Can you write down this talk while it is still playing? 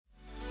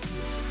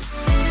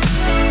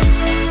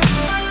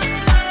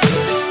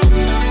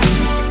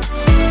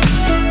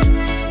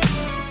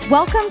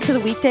Welcome to the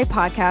Weekday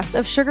podcast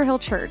of Sugar Hill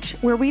Church,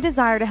 where we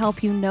desire to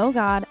help you know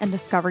God and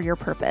discover your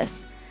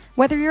purpose.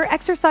 Whether you're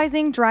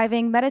exercising,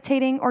 driving,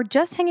 meditating, or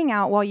just hanging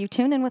out while you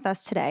tune in with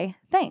us today,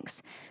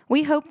 thanks.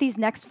 We hope these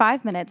next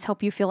 5 minutes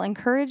help you feel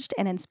encouraged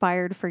and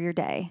inspired for your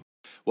day.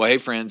 Well, hey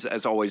friends,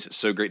 as always, it's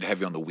so great to have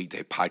you on the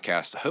Weekday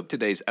podcast. I hope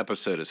today's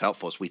episode is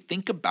helpful as we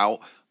think about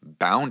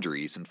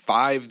boundaries and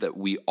 5 that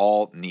we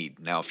all need.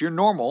 Now, if you're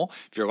normal,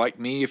 if you're like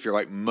me, if you're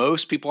like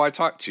most people I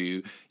talk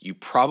to, you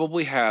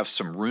probably have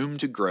some room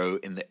to grow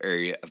in the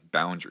area of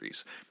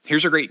boundaries.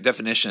 Here's a great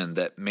definition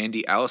that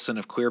Mandy Allison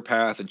of Clear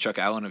Path and Chuck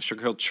Allen of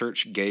Sugar Hill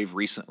Church gave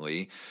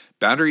recently.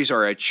 Boundaries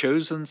are a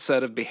chosen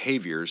set of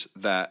behaviors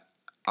that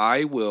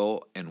I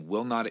will and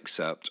will not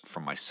accept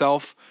from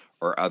myself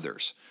or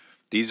others.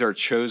 These are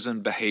chosen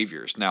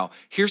behaviors. Now,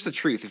 here's the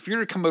truth. If you're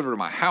to come over to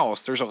my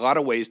house, there's a lot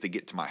of ways to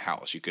get to my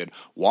house. You could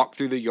walk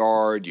through the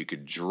yard. You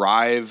could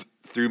drive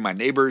through my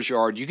neighbor's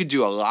yard. You could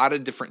do a lot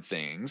of different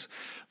things.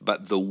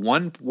 But the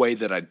one way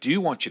that I do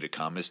want you to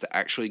come is to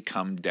actually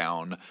come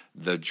down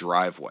the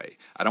driveway.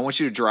 I don't want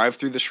you to drive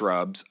through the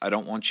shrubs. I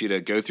don't want you to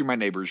go through my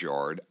neighbor's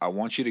yard. I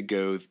want you to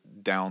go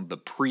down the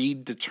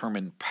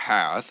predetermined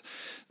path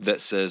that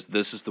says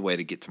this is the way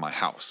to get to my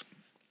house.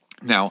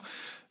 Now,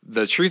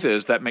 the truth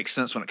is that makes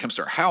sense when it comes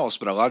to our house,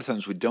 but a lot of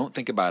times we don't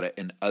think about it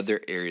in other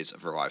areas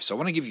of our life. So I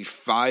want to give you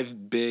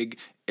 5 big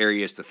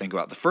areas to think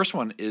about. The first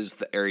one is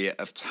the area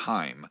of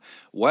time.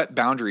 What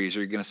boundaries are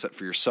you going to set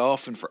for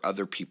yourself and for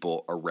other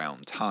people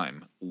around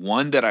time?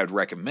 One that I'd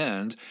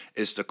recommend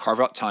is to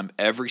carve out time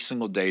every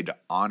single day to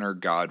honor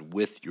God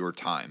with your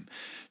time.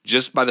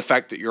 Just by the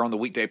fact that you're on the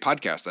Weekday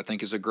podcast, I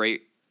think is a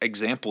great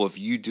example of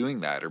you doing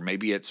that, or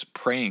maybe it's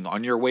praying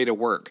on your way to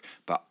work,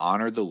 but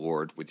honor the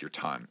Lord with your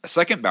time. A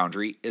second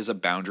boundary is a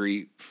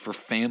boundary for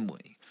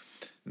family.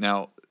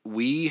 Now,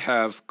 we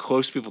have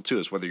close people to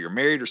us, whether you're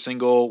married or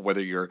single,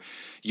 whether you're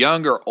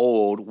young or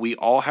old, we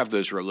all have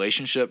those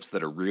relationships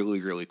that are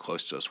really, really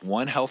close to us.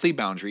 One healthy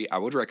boundary I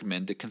would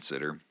recommend to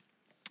consider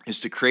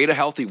is to create a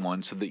healthy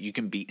one so that you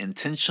can be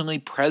intentionally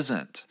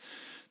present.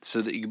 So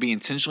that you can be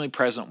intentionally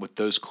present with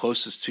those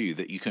closest to you,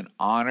 that you can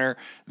honor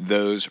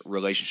those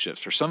relationships.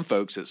 For some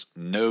folks, it's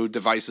no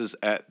devices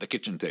at the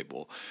kitchen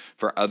table.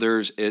 For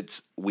others,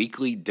 it's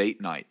weekly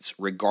date nights,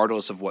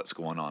 regardless of what's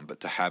going on,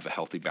 but to have a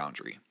healthy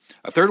boundary.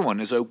 A third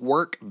one is a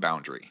work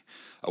boundary.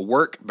 A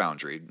work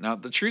boundary. Now,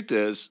 the truth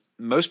is,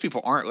 most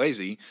people aren't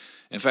lazy.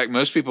 In fact,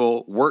 most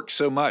people work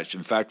so much.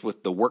 In fact,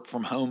 with the work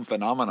from home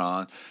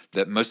phenomenon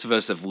that most of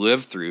us have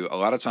lived through, a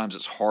lot of times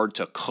it's hard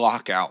to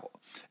clock out.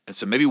 And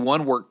so maybe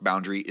one work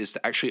boundary is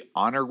to actually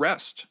honor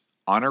rest,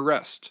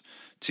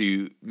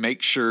 to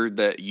make sure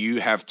that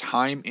you have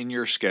time in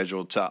your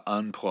schedule to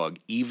unplug.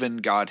 Even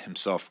God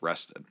himself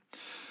rested.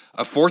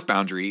 A fourth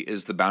boundary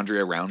is the boundary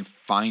around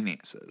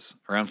finances.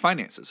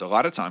 A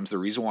lot of times, the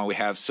reason why we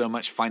have so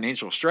much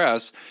financial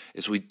stress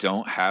is we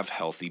don't have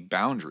healthy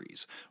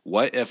boundaries.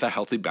 What if a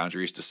healthy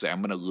boundary is to say,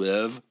 I'm going to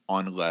live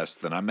on less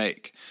than I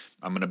make?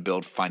 I'm going to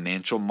build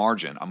financial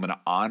margin. I'm going to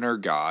honor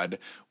God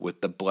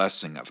with the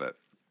blessing of it.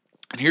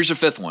 And here's a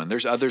fifth one.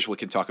 There's others we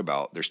can talk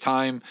about. There's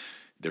time,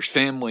 there's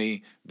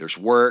family, there's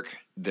work,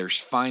 there's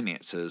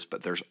finances,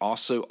 but there's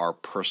also our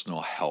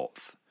personal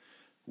health.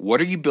 What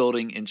are you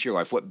building into your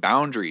life? What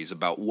boundaries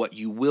about what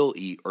you will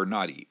eat or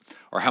not eat,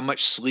 or how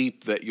much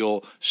sleep that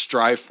you'll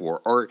strive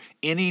for, or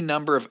any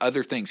number of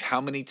other things,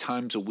 how many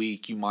times a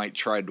week you might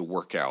try to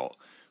work out?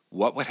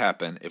 What would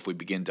happen if we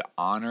begin to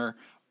honor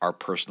our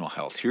personal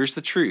health? Here's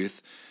the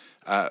truth.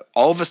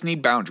 All of us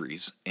need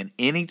boundaries, and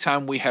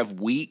anytime we have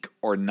weak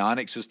or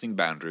non-existing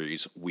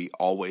boundaries, we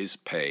always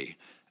pay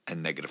a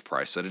negative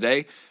price. So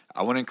today,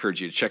 I want to encourage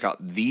you to check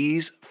out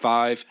these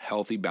 5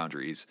 healthy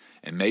boundaries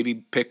and maybe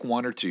pick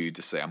 1 or 2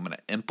 to say, I'm going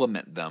to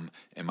implement them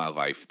in my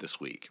life this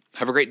week.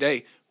 Have a great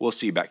day. We'll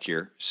see you back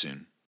here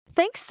soon.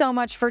 Thanks so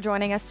much for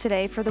joining us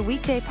today for the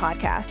Weekday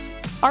podcast.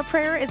 Our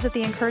prayer is that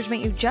the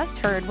encouragement you just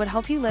heard would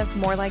help you live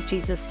more like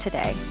Jesus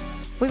today.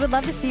 We would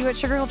love to see you at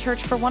Sugar Hill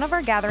Church for one of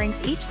our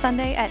gatherings each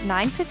Sunday at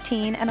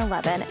 9:15 and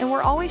 11, and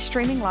we're always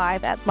streaming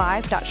live at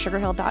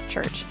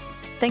live.sugarhill.church.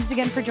 Thanks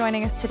again for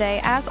joining us today.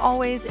 As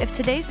always, if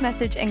today's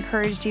message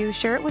encouraged you,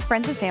 share it with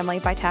friends and family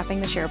by tapping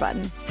the share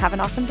button. Have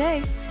an awesome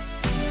day.